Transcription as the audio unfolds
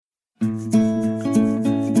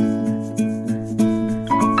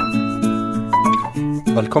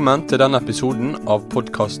Velkommen til denne episoden av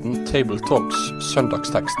podcasten Table Talks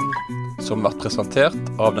Søndagsteksten, som blir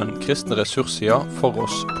presentert av den kristne ressurssida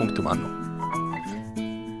foross.no.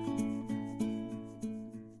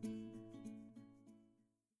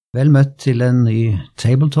 Vel møtt til en ny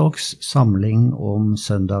Table Talks samling om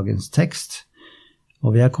søndagens tekst,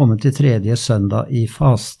 og vi er kommet til tredje søndag i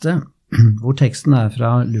faste, hvor teksten er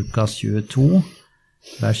fra Lukas 22,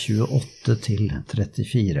 vers 28 til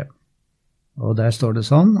 34. Og der står det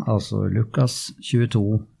sånn, altså Lukas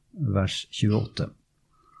 22, vers 28.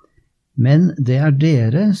 Men det er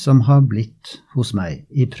dere som har blitt hos meg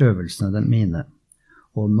i prøvelsene mine,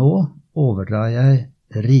 og nå overdrar jeg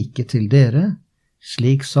riket til dere,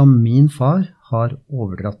 slik som min far har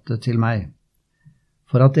overdratt det til meg,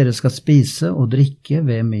 for at dere skal spise og drikke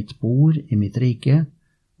ved mitt bord i mitt rike,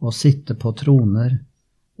 og sitte på troner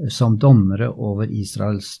som dommere over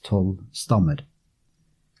Israels 12 stammer.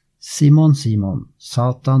 Simon, Simon,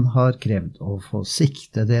 Satan har krevd å få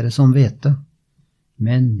sikte dere som hvete,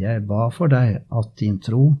 men jeg ba for deg at din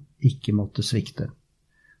tro ikke måtte svikte.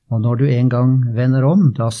 Og når du en gang vender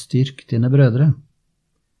om, da styrk dine brødre.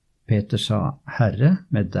 Peter sa, Herre,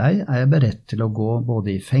 med deg er jeg beredt til å gå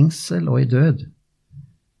både i fengsel og i død.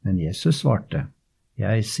 Men Jesus svarte,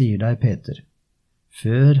 jeg sier deg, Peter,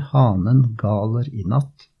 før hanen galer i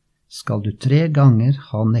natt, skal du 3 ganger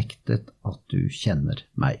ha nektet at du kjenner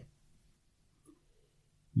meg.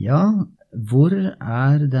 Ja, hvor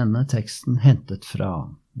er denne teksten hentet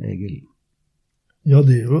fra, Egil? Ja,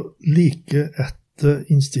 det er jo like etter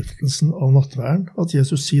innstiftelsen av nattverden at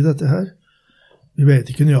Jesus sier dette her. Vi vet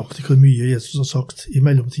ikke nøyaktig hvor mye Jesus har sagt i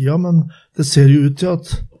mellomtida, men det ser jo ut til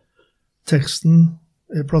at teksten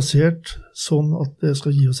er plassert sånn at det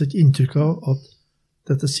skal gi oss et inntrykk av at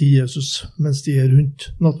dette sier Jesus mens de er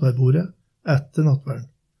rundt nattverdbordet etter nattverden.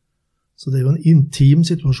 Så det er jo en intim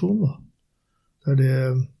situasjon da, der det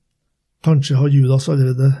kanskje har Judas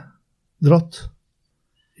allerede dratt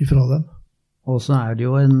ifra dem. Og så er det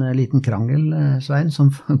jo en liten krangel, Svein, som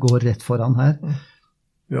går rett foran her.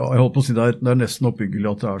 Ja, jeg holdt på å si det er nesten oppbyggelig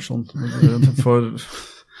at det er sånn. For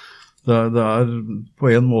det er på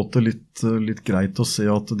en måte litt greit å se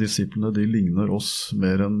at disiplene de ligner oss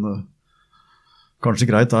mer enn kanskje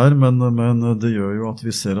greit er, men det gjør jo at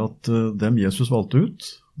vi ser at dem Jesus valgte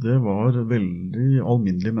ut, det var veldig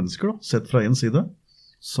alminnelige mennesker, da, sett fra en side,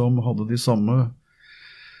 som hadde de samme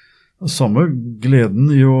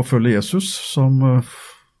gleden i å følge Jesus som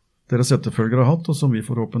deres etterfølgere har hatt, og som vi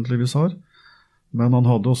forhåpentligvis har. Men han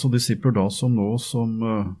hadde også disipler da som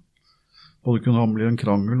både kunne bli en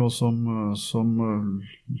krangel, og som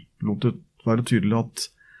lot det være tydelig at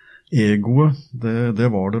egoet, det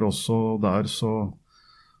var der også der, så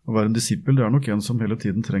å være en disippel, det er nok en som hele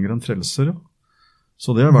tiden trenger en frelser, ja.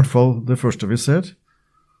 Så det er i hvert fall det første vi ser,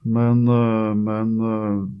 men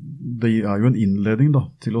det er jo en innledning da,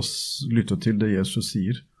 til å lytte til det Jesus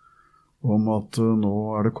sier, om at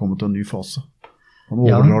nå er det kommet en ny fase. Han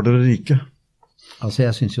overdrar dere rike. Altså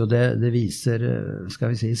jeg synes jo det viser, skal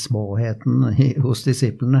vi si, småheten hos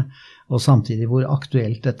disiplene, og samtidig hvor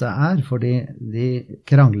aktuelt dette er, fordi de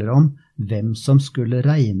krangler om hvem som skulle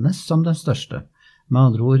regnes som den største. Med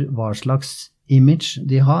andre ord, hva slags image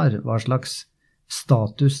de har, hva slags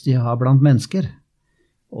status de har blant mennesker.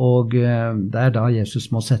 Og det er da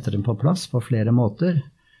Jesus må sette dem på plass på flere måter.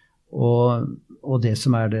 Og det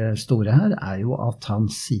som er det store her, er jo at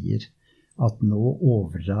han sier at nå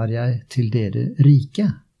overdrar jeg til dere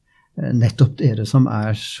rike. Nettopp dere som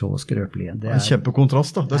er så skrøpelige. Det er en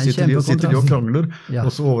kjempekontrast da. Der sitter de og krangler, ja.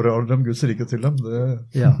 Og så overdrar de Guds rike til dem.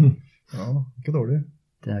 Ja, ikke dårlig.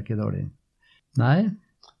 Det er ikke dårlig. Nei.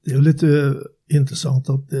 Det er jo litt interessant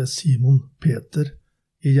at det er Simon Peter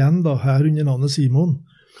igjen da, her under navnet Simon.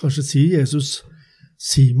 Kanskje sier Jesus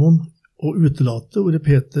Simon og utelater ordet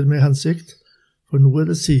Peter med hensikt, for nå er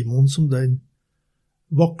det Simon som den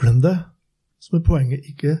vaklende, som er poenget,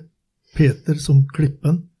 ikke Peter som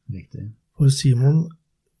klippen. Riktig. For Simon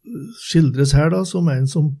skildres her da som en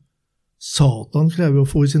som Satan krever å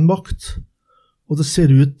få i sin makt, og det ser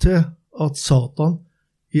ut til at Satan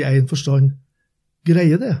i en forstand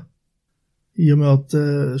greier det. I og med at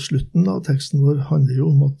slutten av teksten vår handler jo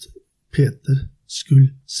om at Peter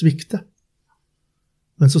skulle svikte.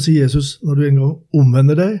 Men så sier Jesus, når du en gang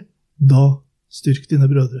omvender deg, da styrk dine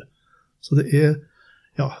brødre. Så det er,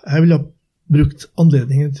 ja, jeg vil ha brukt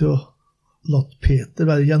anledningen til å latt Peter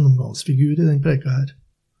være gjennomgangsfigur i den preka her.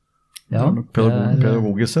 Ja,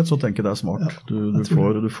 pedagogisk sett så tenker jeg det er smart. Ja,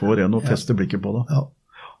 du får en å feste blikket på det. Ja.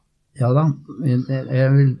 Ja da,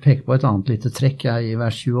 jeg vil peke på et annet lite trekk. I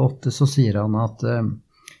vers 28 så sier han at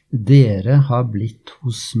dere har blitt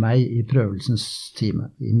hos meg i prøvelsens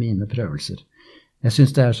time, i mine prøvelser. Jeg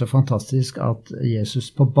synes det så fantastisk at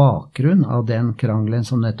Jesus på bakgrunn av den krangelen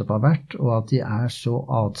som nettopp har vært, og at de så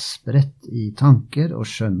adspredt i tanker og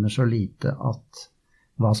skjønner så lite at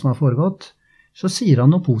hva som har foregått, så sier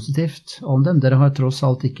han noe positivt om dem. Dere har tross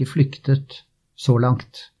alt ikke flyktet så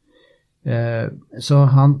langt. Så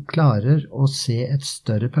han klarer å se et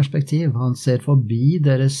større perspektiv. Han ser forbi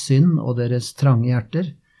deres synd og deres trange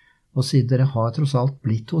hjerter, og sier dere har tross alt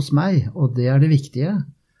blitt hos meg, og det det viktige.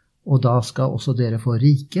 Og da skal også dere få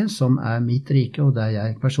rike, som mitt rike, og det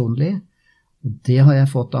jeg personlig. Og det har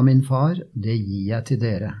jeg fått av min far, det gir jeg til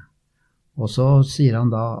dere. Og så sier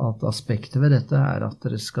han da at aspektet ved dette at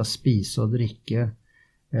dere skal spise og drikke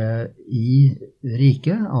i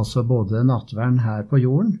riket, altså både nattverden her på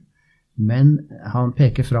jorden, men han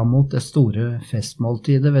peker fram mot det store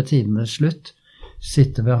festmåltidet ved tidenes slutt,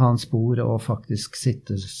 sitte ved hans bord og faktisk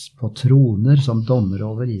sitte på troner som dommer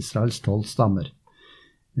over Israels 12 stammer.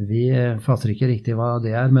 Vi fatter ikke riktig hva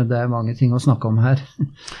det men det mange ting å snakke om her.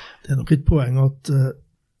 Det nok et poeng at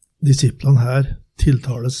disiplene her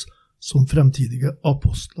tiltales som fremtidige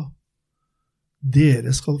apostler.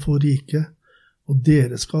 Dere skal få rike, og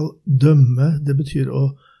dere skal dømme. Det betyr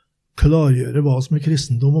å klargjøre hva som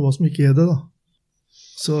kristendom og hva som ikke det da.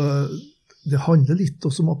 Så det handler litt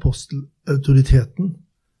også om apostelautoriteten,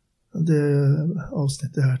 det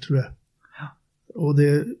avsnittet her, tror jeg. Og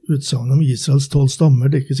det utsagnet om Israels 12 stammer,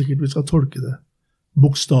 det ikke sikkert vi skal tolke det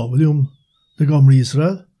bokstavelig om det gamle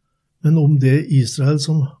Israel, men om det Israel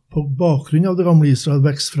som på bakgrunn av det gamle Israel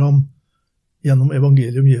vekst fram gjennom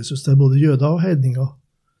evangeliet om Jesus, der både jøder og heidninger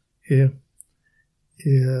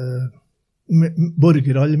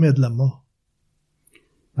borgere eller medlemmer.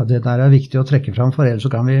 Ja, det der viktig å trekke fram, for ellers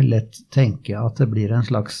så kan vi lett tenke at det blir en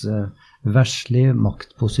slags verslig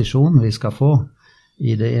maktposisjon vi skal få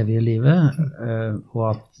i det evige livet, og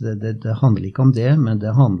at det handler ikke om det, men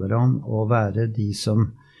det handler om å være de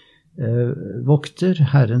som vokter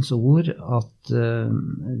Herrens ord, at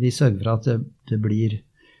vi sørger for at det blir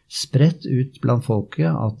spredt ut blant folket,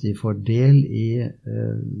 at de får del i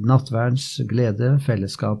nattverdens glede,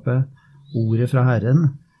 fellesskapet, ordet fra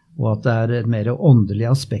Herren, og at det et mer åndelig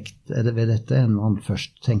aspekt ved dette enn man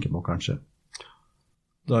først tenker på, kanskje.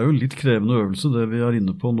 Det jo litt krevende øvelse det vi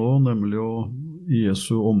inne på nå, nemlig å i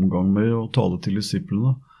Jesu omgang med å tale til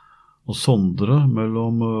disiplene, og sondre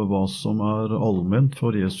mellom hva som allment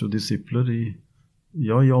for Jesu disipler i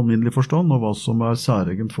alminnelig forstand, og hva som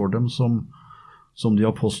særegent for dem som de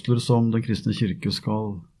apostler som den kristne kirke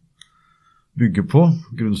skal bygge på,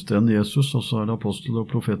 grunnstenen Jesus, og så det apostel og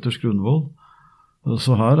profeters grunnvoll.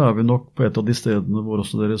 Så her vi nok på et av de stedene hvor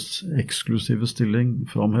også deres eksklusive stilling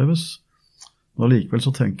framheves. Men likevel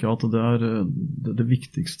så tenker jeg at det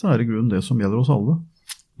viktigste i grunnen det som gjelder oss alle,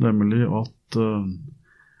 nemlig at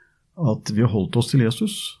vi har holdt oss til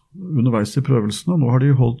Jesus underveis i prøvelsene. Nå har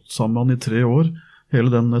de holdt sammen i 3 år, hele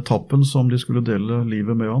den etappen som de skulle dele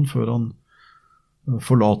livet med han, før han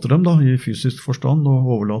forlater dem da, i fysisk forstand, og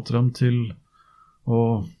overlater dem til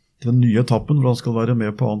den nye etappen hvor han skal være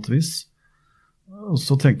med på annet vis.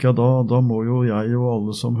 Så tenker jeg da må jo jeg og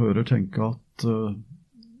alle som hører tenke at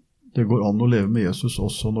det går an å leve med Jesus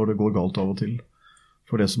også når det går galt av og til.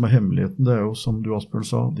 For det som hemmeligheten, det jo som du Asbjørn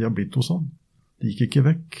sa, de har blitt hos han. De gikk ikke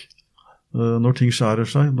vekk. Når ting skjærer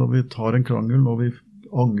seg, når vi tar en krangel, når vi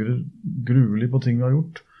angrer gruelig på ting vi har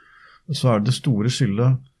gjort, så det store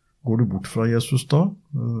skillet. Går du bort fra Jesus da?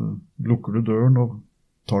 Lukker du døren og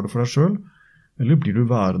tar det for deg selv? Eller blir du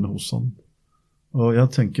værende hos han? Og jeg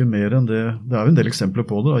tenker mer enn det, det jo en del eksempler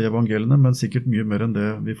på det i evangeliene, men sikkert mye mer enn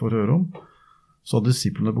det vi får høre om, så har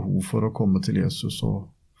disiplene behov for å komme til Jesus og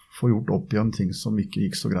få gjort opp igjen ting som ikke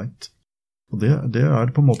gikk så greit. Og det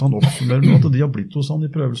på en måte han oppsummerer med at de har blitt hos han i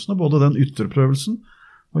prøvelsene, både den ytterprøvelsen,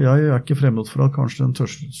 og jeg ikke fremmed for at kanskje den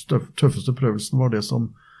tøffeste prøvelsen var det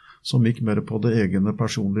som gikk mer på det egne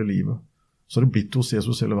personlige livet. Så har det blitt hos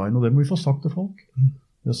Jesus hele veien, og det må vi få sagt til folk.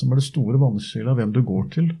 Det som det store vannskillet hvem du går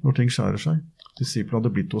til når ting skjærer seg. Disiplene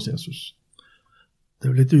hadde blitt hos Jesus. Det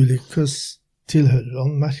litt ulikt hvordan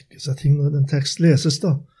tilhørerne merker seg ting når en tekst leses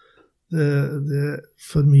da.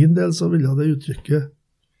 For min del så ville det uttrykket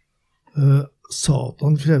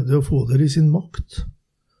Satan krevde å få dere i sin makt.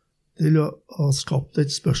 Det ville ha skapt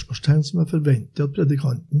et spørsmålstegn som jeg forventer at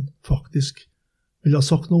predikanten faktisk ville ha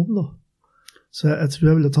sagt noe om da. Så jeg tror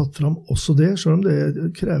jeg ville tatt fram også det, selv om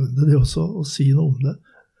det krevende det også å si noe om det.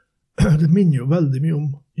 Det minner jo veldig mye om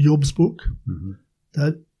Jobbs bok,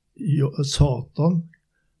 der Satan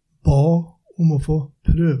ba om å få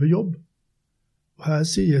prøve jobb. Og her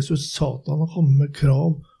sier Jesus Satan har kommet med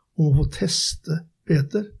krav om å få teste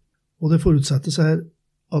Peter, og det forutsettes her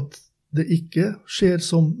at det ikke skjer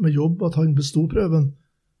som med jobb, at han bestod prøven,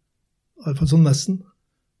 I hvert fall sånn nesten.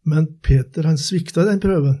 Men Peter, han sviktet i den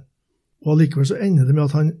prøven. Og allikevel så ender det med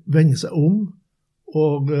at han vender seg om,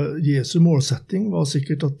 og Jesu målsetting var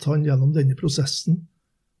sikkert at han gjennom denne prosessen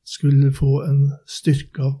skulle få en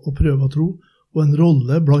styrka og prøva tro, og en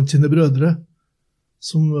rolle blant sine brødre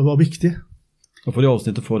som var viktig. Og for i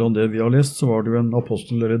avsnittet foran det vi har lest, så var det jo en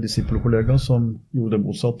apostel- eller disippelkollega som gjorde det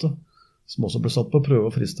motsatte, som også ble satt på prøve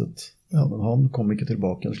og fristet. Ja. Men han kom ikke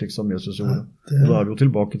tilbake igjen slik som Jesus gjorde. Og da er vi jo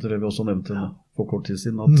tilbake til det vi også nevnte for kort tid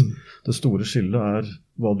siden, at det store skillet er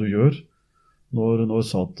hva du gjør når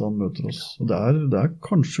Satan møter oss. Og det er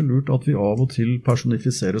kanskje lurt at vi av og til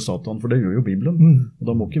personifiserer Satan, for det gjør jo Bibelen. Og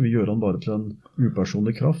da må ikke vi gjøre han bare til en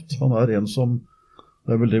upersonlig kraft. Han er en som,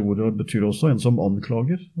 det er vel det ordet betyr også, en som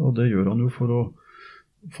anklager, og det gjør han jo for å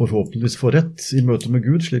forhåpentligvis få rett i møte med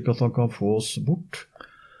Gud, slik at han kan få oss bort.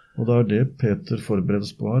 Og det er det Peter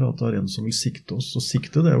forberedes på her, at det er en som vil sikte oss. Og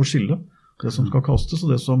sikte, det er jo skille, det som skal kastes,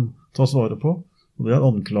 og det som tas vare på. Og det er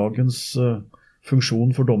anklagens funksjon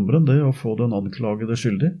for dommeren, det å få den anklagede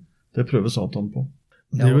skyldig. Det prøver Satan på.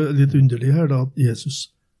 Det er jo litt underlig her da, at Jesus,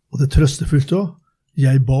 og det trøstefullt også,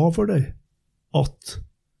 jeg ba for deg at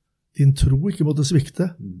din tro ikke måtte svikte.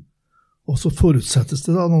 Og så forutsettes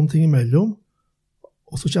det da noen ting imellom,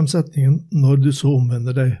 og så kommer setningen, når du så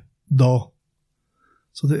omvender deg, da.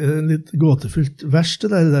 Så det er en litt gåtefullt vers, det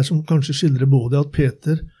der som kanskje skildrer både at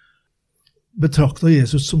Peter betraktet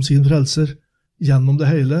Jesus som sin frelser gjennom det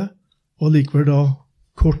hele, og likevel da,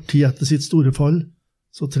 kort tid etter sitt store fall,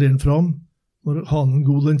 så trer han fram. Når hanen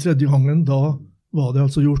god den tredje gangen, da var det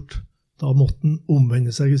altså gjort. Da måtte han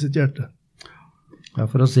omvende seg i sitt hjerte. Ja,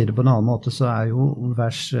 for å si det på en annen måte, så er jo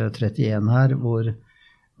vers 31 her, hvor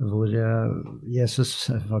Jesus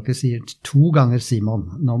faktisk sier 2 ganger, Simon,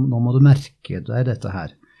 nå må du merke deg dette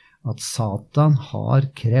her, at Satan har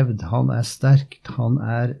krevd, han er sterk, han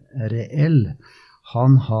er reell,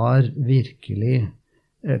 han har virkelig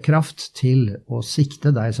kraft til å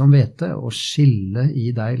sikte deg som vet det, og skille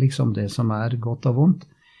i deg liksom det som er godt og vondt.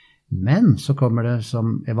 Men så kommer det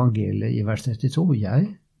som evangeliet i vers 32,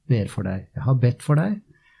 jeg ber for deg, jeg har bedt for deg,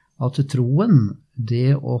 at troen,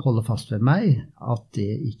 det å holde fast ved meg, at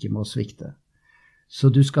det ikke må svikte.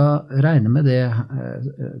 Så du skal regne med det,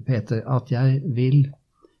 Peter, at jeg vil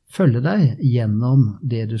følge deg gjennom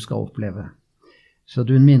det du skal oppleve. Så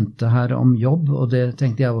du minte her om jobb, og det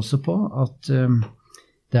tenkte jeg også på, at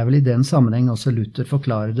det er vel i den sammenheng også Luther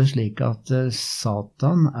forklarer det slik at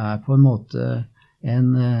Satan er på en måte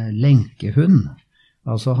en lenkehund.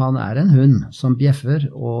 Altså han er en hund som bjeffer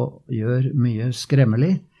og gjør mye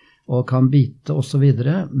skremmelig og kan bite og så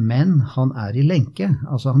videre, men han er i lenke.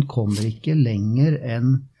 Altså han kommer ikke lenger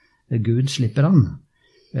enn Gud slipper han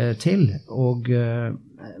til. Og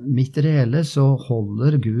mitt reelle så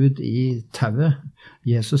holder Gud i tauet.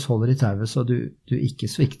 Jesus holder i tauet så du ikke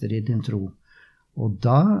svikter i din tro. Og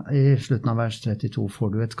da, i slutten av vers 32, får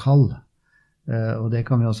du et kall. Og det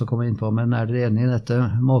kan vi også komme inn på, men er dere enige i dette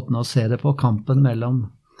måten å se det på? Kampen mellom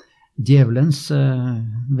djevelens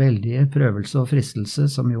veldige prøvelse og fristelse,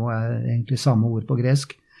 som jo er egentlig samme ord på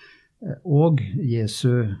gresk, og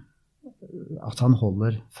Jesu, at han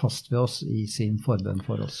holder fast ved oss i sin forbønn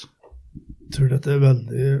for oss. Jeg tror dette er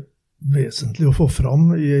veldig vesentlig å få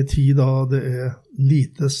fram i en tid da det er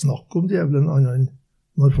lite snakk om djevelen, annet enn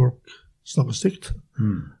når folk snakker stygt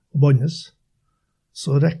og bannes,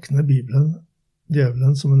 så rekner Bibelen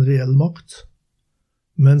djevelen som en reell makt,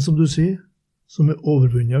 men som du sier, som er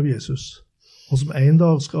overvunnet av Jesus, og som en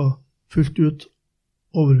dag skal fullt ut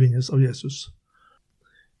overvinnes av Jesus.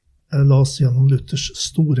 Jeg las gjennom Luthers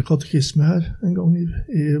store katekisme her en gang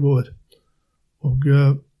i vår, og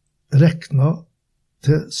rekna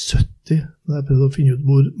til 70, når jeg prøvde å finne ut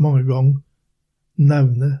hvor mange ganger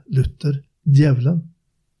nevner Luther djevelen,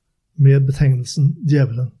 med betegnelsen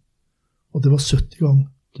djevelen. Og det var 70 ganger.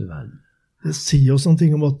 Det sier oss noe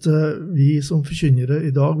om at vi som forkynnere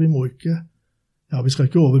i dag, vi skal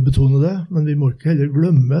ikke overbetone det, men vi må ikke heller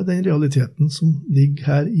glemme den realiteten som ligger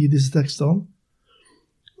her i disse tekstene,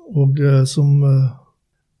 og som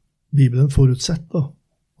Bibelen forutsetter,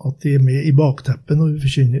 at de er med i bakteppet når vi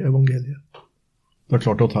forkynner evangeliet. Det er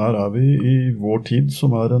klart at her er vi i vår tid,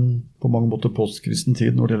 som er en på mange måter postkristen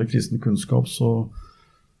tid når det gjelder kristen kunnskap,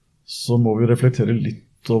 så må vi reflektere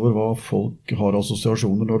litt over hva folk har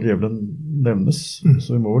assosiasjoner når djevelen nevnes.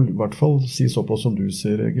 Så vi må i hvert fall si såpass som du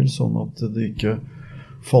sier, Egil, sånn at det ikke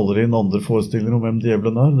faller inn andre forestillinger om hvem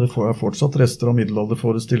djevelen er. Det er fortsatt rester av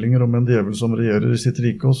middelalderforestillinger om en djevel som regjerer i sitt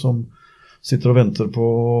rike, og som sitter og venter på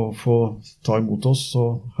å få ta imot oss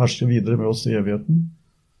og herske videre med oss i evigheten.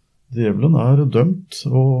 Djevelen er dømt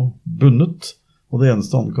og bundet, og det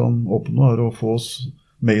eneste han kan oppnå er å få oss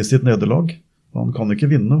med i sitt nederlag. Han kan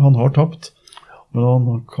ikke vinne, han har tapt. Men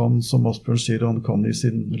han kan, som Asbjørn sier, han kan i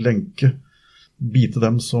sin lenke bite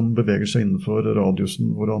dem som beveger seg innenfor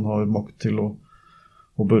radiusen, hvor han har makt til å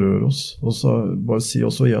berøre oss. Og så bare si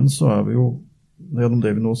også igjen, så vi jo, gjennom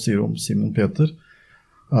det vi nå sier om Simon Peter,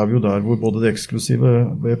 vi jo der hvor både det eksklusive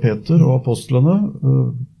ved Peter og apostlene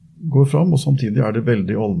går fram, og samtidig det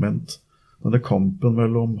veldig allment. Denne kampen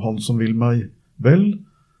mellom han som vil meg vel,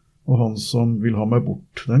 og han som vil ha meg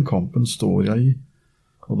bort. Den kampen står jeg i.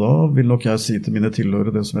 Og da vil nok jeg si til mine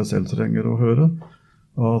tilhørere det som jeg selv trenger å høre,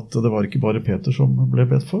 at det var ikke bare Peter som ble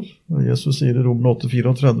bedt for. Jesus sier i Romerne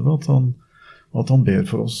 8:34 at han ber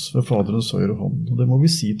for oss ved Faderens høyre hånd. Og det må vi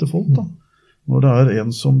si til folk da. Når det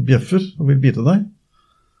en som bjeffer og vil bite deg,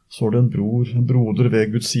 så det en broder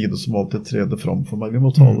ved Guds side som alltid treder fram for meg. Vi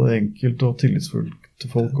må tale enkelt og tillitsfullt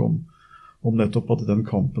til folk om nettopp at i den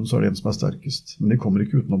kampen så det en som sterkest. Men de kommer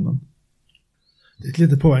ikke utenom den. Det et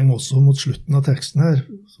lite poeng også mot slutten av teksten her,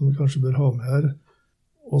 som vi kanskje bør ha med her,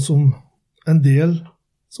 og som en del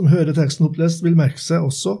som hører teksten opplest vil merke seg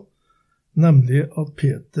også, nemlig at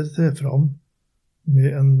Peter trer fram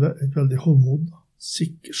med et veldig hovmod,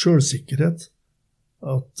 selvsikkerhet,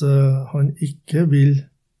 at han ikke vil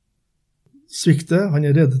svikte, han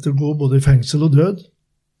rede til å gå både i fengsel og død,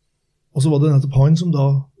 og så var det nettopp han som da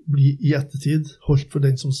blir i ettertid holdt for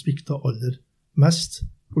den som svikta aller mest,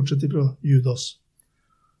 bortsett fra Judas.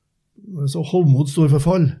 Så hovmod står for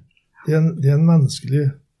fall. Det en menneskelig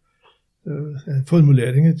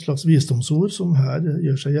formulering, et slags visdomsord som her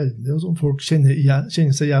gjør seg gjeldende, og som folk kjenner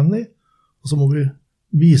seg igjen i, og så må vi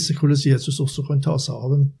vise hvordan Jesus også kan ta seg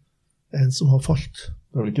av en som har falt.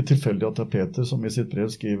 Det vel ikke tilfeldig at det Peter som i sitt brev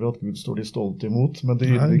skriver at Gud står de stolte imot, men det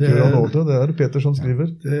ydmyke av nåde, det Peter som skriver.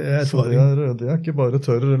 Det erfaring. Så det ikke bare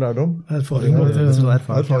tørr lærdom. Erfaring.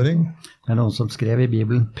 Erfaring. Det noen som skrev i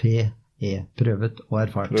Bibelen prøvet og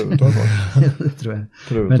erfart. Prøvet og erfart. Det tror jeg.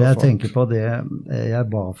 Men jeg tenker på det, jeg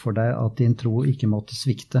ba for deg at din tro ikke måtte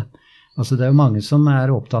svikte. Altså det jo mange som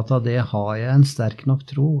opptatt av det, har jeg en sterk nok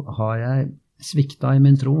tro? Har jeg svikta i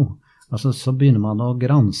min tro? Altså så begynner man å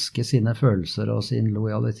granske sine følelser og sin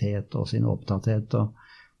lojalitet og sin opptatthet, og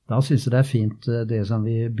da synes jeg det fint det som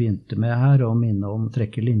vi begynte med her, å minne om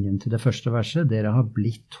trekke linjen til det første verset. Dere har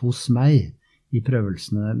blitt hos meg i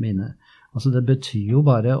prøvelsene mine. Altså det betyr jo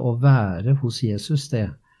bare å være hos Jesus det,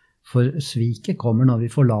 for sviket kommer når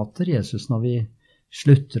vi forlater Jesus, når vi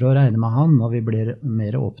slutter å regne med han, når vi blir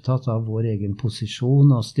mer opptatt av vår egen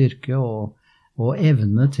posisjon og styrke og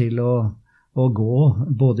evne til å gå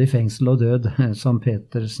både i fengsel og død, som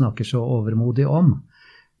Peter snakker så overmodig om.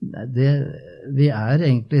 Vi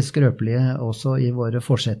egentlig skrøpelige også i våre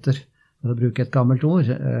forsetter, for å bruke et gammelt ord.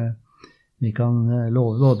 Vi kan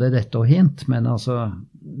love både dette og hint, men altså,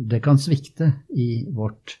 det kan svikte i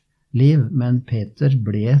vårt liv. Men Peter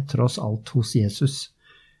ble tross alt hos Jesus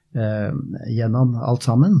gjennom alt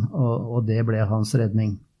sammen, og det ble hans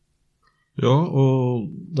redning. Ja, og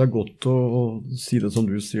det godt å si det som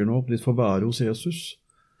du sier nå, litt for å være hos Jesus.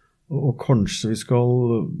 Og kanskje vi skal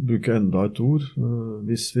bruke enda et ord,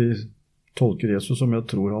 hvis vi tolker Jesus som jeg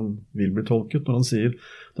tror han vil bli tolket, når han sier,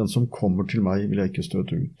 den som kommer til meg vil jeg ikke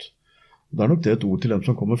støte ut. Det nok det et ord til dem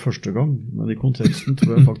som kommer første gang, men i konteksten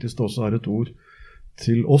tror jeg faktisk det også et ord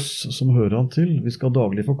til oss som hører han til. Vi skal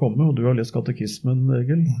daglig få komme, og du har lest katekismen,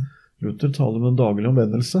 Egil. Luther taler om den daglige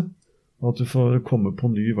omvendelse, at du får komme på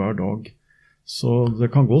ny hver dag. Så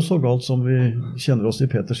det kan gå så galt som vi kjenner oss i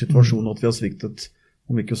Peters situasjon, at vi har sviktet,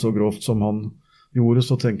 om ikke så grovt som han gjorde,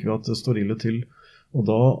 så tenker vi at det står ille til. Og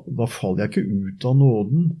da faller jeg ikke ut av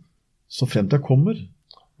nåden så fremt jeg kommer.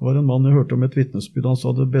 Det var en mann jeg hørte om et vitnesbyrd, han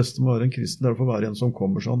sa det beste med å være en kristen, det å få være en som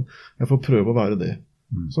kommer sånn. Jeg får prøve å være det.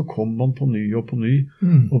 Så kommer man på ny og på ny,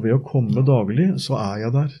 og ved å komme daglig, så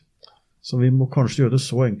jeg der. Så vi må kanskje gjøre det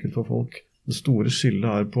så enkelt for folk. Det store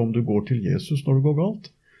skillet på om du går til Jesus når det går galt,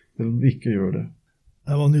 eller om du ikke gjør det.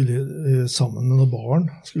 Jeg var nylig sammen med noen barn,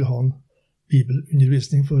 skulle ha en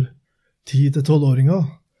bibelundervisning for 10-12-åringer.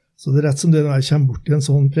 Så det rett som det når jeg kommer bort i en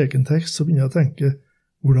sånn prekentekst, så begynner jeg å tenke,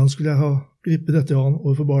 hvordan skulle jeg ha gripet dette an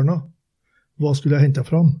overfor barna? Hva skulle jeg hentet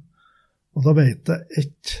fram? Og da vet jeg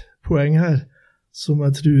et poeng her, som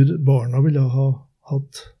jeg tror barna ville ha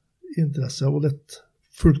hatt interesse av å lett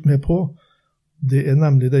fulgt med på. Det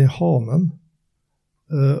nemlig den hanen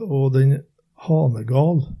og den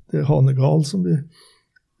hanegal. Det hanegal som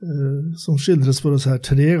skildres for oss her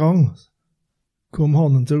 3 ganger. Kom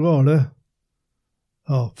hanen til gale.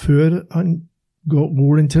 Ja, før han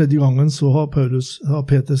går den 3. gangen, så har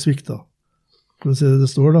Peter svikta. For å se det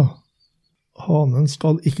står da. Hanen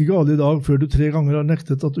skal ikke gale i dag før du 3 ganger har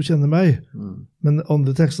nektet at du kjenner meg. Men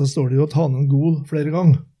andre tekster står det jo at hanen gol flere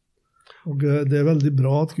ganger. Og det veldig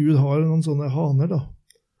bra at Gud har noen sånne haner da.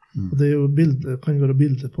 Og det kan være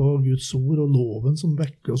bilder på Guds ord og loven som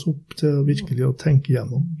vekker oss opp til virkelig å tenke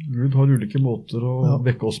igjennom. Gud har ulike måter å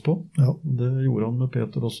vekke oss på. Ja. Det gjorde han med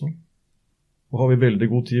Peter også. Og har vi veldig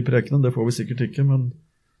god tid i prekenen, det får vi sikkert ikke, men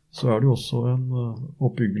så det jo også en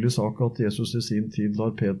oppbyggelig sak at Jesus i sin tid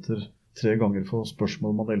lar Peter 3 ganger få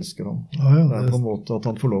spørsmål man elsker ham. Ja, det på en måte at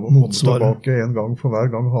han får lov å komme tilbake en gang for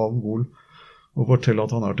hver gang ha en god og fortelle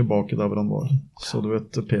at han tilbake der hvor han var. Så du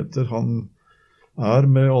vet, Peter, han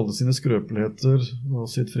med alle sine skrøpeligheter og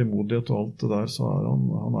sitt frimodighet og alt det der, så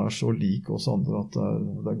han så lik oss andre at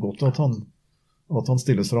det godt at han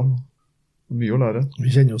stilles fram. Mye å lære.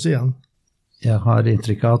 Vi kjenner oss igjen. Jeg har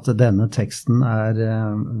inntrykk av at denne teksten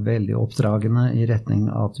veldig oppdragende i retning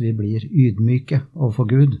av at vi blir ydmyke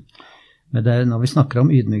overfor Gud. Men når vi snakker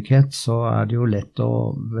om ydmykhet, så det jo lett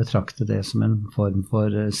å betrakte det som en form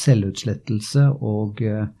for selvutslettelse, og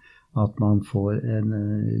at man får en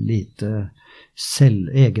lite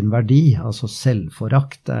egenverdi, altså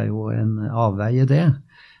selvforakt jo en avveie det.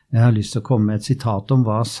 Jeg har lyst til å komme med et sitat om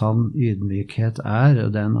hva sann ydmykhet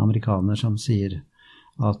og det en amerikaner som sier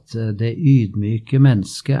at det ydmyke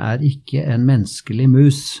mennesket ikke en menneskelig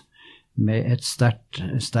mus med et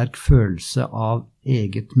sterk følelse av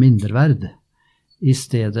eget mindreverd. I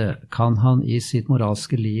stedet kan han i sitt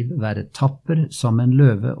moralske liv være tapper som en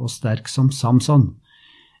løve og sterk som Samson.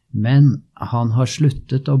 Men han har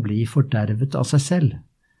sluttet å bli fordervet av seg selv.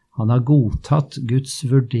 Han har godtatt Guds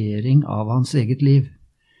vurdering av hans eget liv.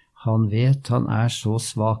 Han vet han så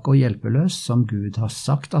svak og hjelpeløs som Gud har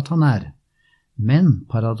sagt at han Men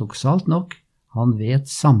paradoksalt nok, han vet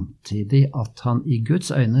samtidig at han i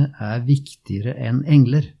Guds øyne viktigere enn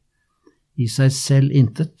engler. I seg selv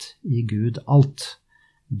intet, i Gud alt.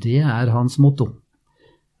 Det hans motto.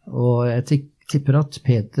 Og jeg tipper at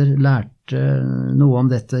Peter lærte noe om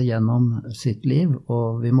dette gjennom sitt liv,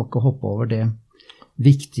 og vi må ikke hoppe over det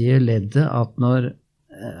viktige leddet at når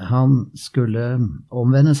han skulle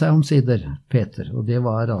omvende seg omsider, Peter, og det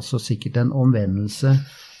var altså sikkert en omvendelse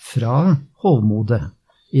fra hovmodet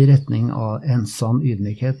i retning av en sann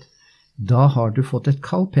ydmykhet, da har du fått et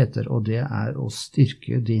kall, Peter, og det å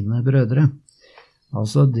styrke dine brødre.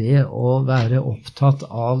 Altså det å være opptatt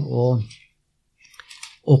av å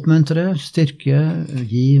oppmuntre, styrke,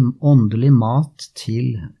 gi åndelig mat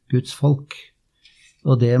til Guds folk.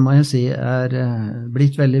 Og det må jeg si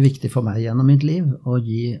blitt veldig viktig for meg gjennom mitt liv, å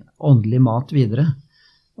gi åndelig mat videre.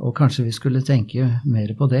 Og kanskje vi skulle tenke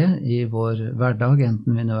mer på det i vår hverdag,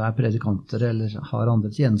 enten vi nå predikanter eller har andre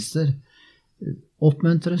tjenester.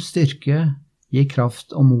 Oppmuntre, styrke, gi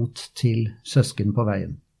kraft og mot til søsken på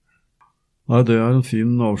veien. Nei, det en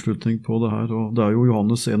fin avslutning på det her, og det jo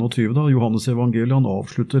Johannes 21 da, Johannes evangeliet, han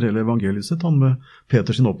avslutter hele evangeliet sitt, han med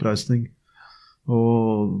Peters oppreisning.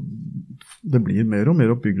 Og det blir mer og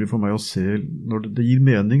mer oppbyggelig for meg å se, når det gir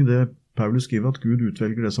mening, det Paulus skriver, at Gud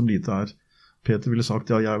utvelger det som lite Peter ville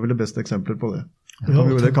sagt, jeg vel det beste eksempler på det.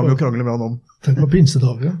 Det kan vi jo krangle med han om. Tenk på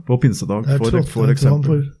pinsedag, På pinsedag, for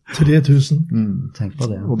eksempel. For 3000. Tenk på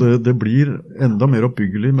det. Og det blir enda mer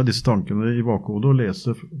oppbyggelig med disse tankene i bakhodet å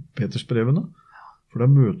lese Petersbrevene. For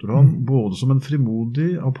der møter han både som en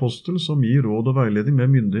frimodig apostel som gir råd og veiledning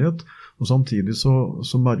med myndighet, og samtidig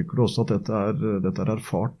så merker du også at dette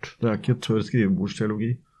erfart. Det ikke tørr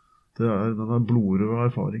skrivebordsteologi. Den blodrød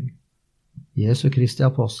erfaring. Jesu Kristi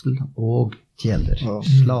apostel og tjener,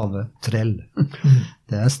 slave, trell.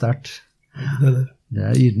 Det sterkt. Det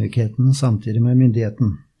ydmykheten samtidig med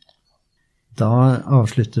myndigheten. Da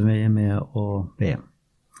avslutter vi med å be.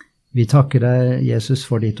 Vi takker deg, Jesus,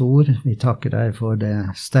 for ditt ord. Vi takker deg for det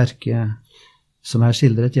sterke som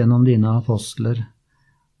skildret gjennom dine apostler,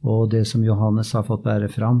 og det som Johannes har fått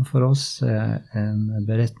bære fram for oss, en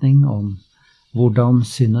beretning om hvordan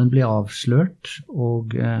synden blir avslørt,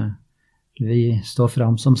 og vi står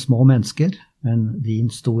fram som små mennesker, men din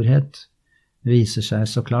storhet viser seg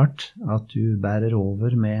så klart at du bærer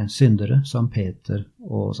over med syndere som Peter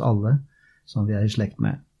og oss alle, som vi i slekt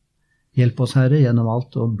med. Hjelp oss, Herre, gjennom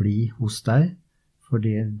alt å bli hos deg, for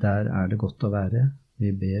der det godt å være.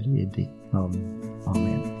 Vi ber i ditt navn.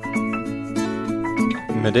 Amen.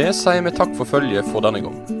 Med det sier vi takk for følget for denne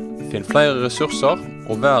gang. Finn flere ressurser,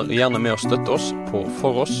 og vær gjerne med å støtte oss på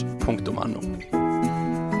foross.no.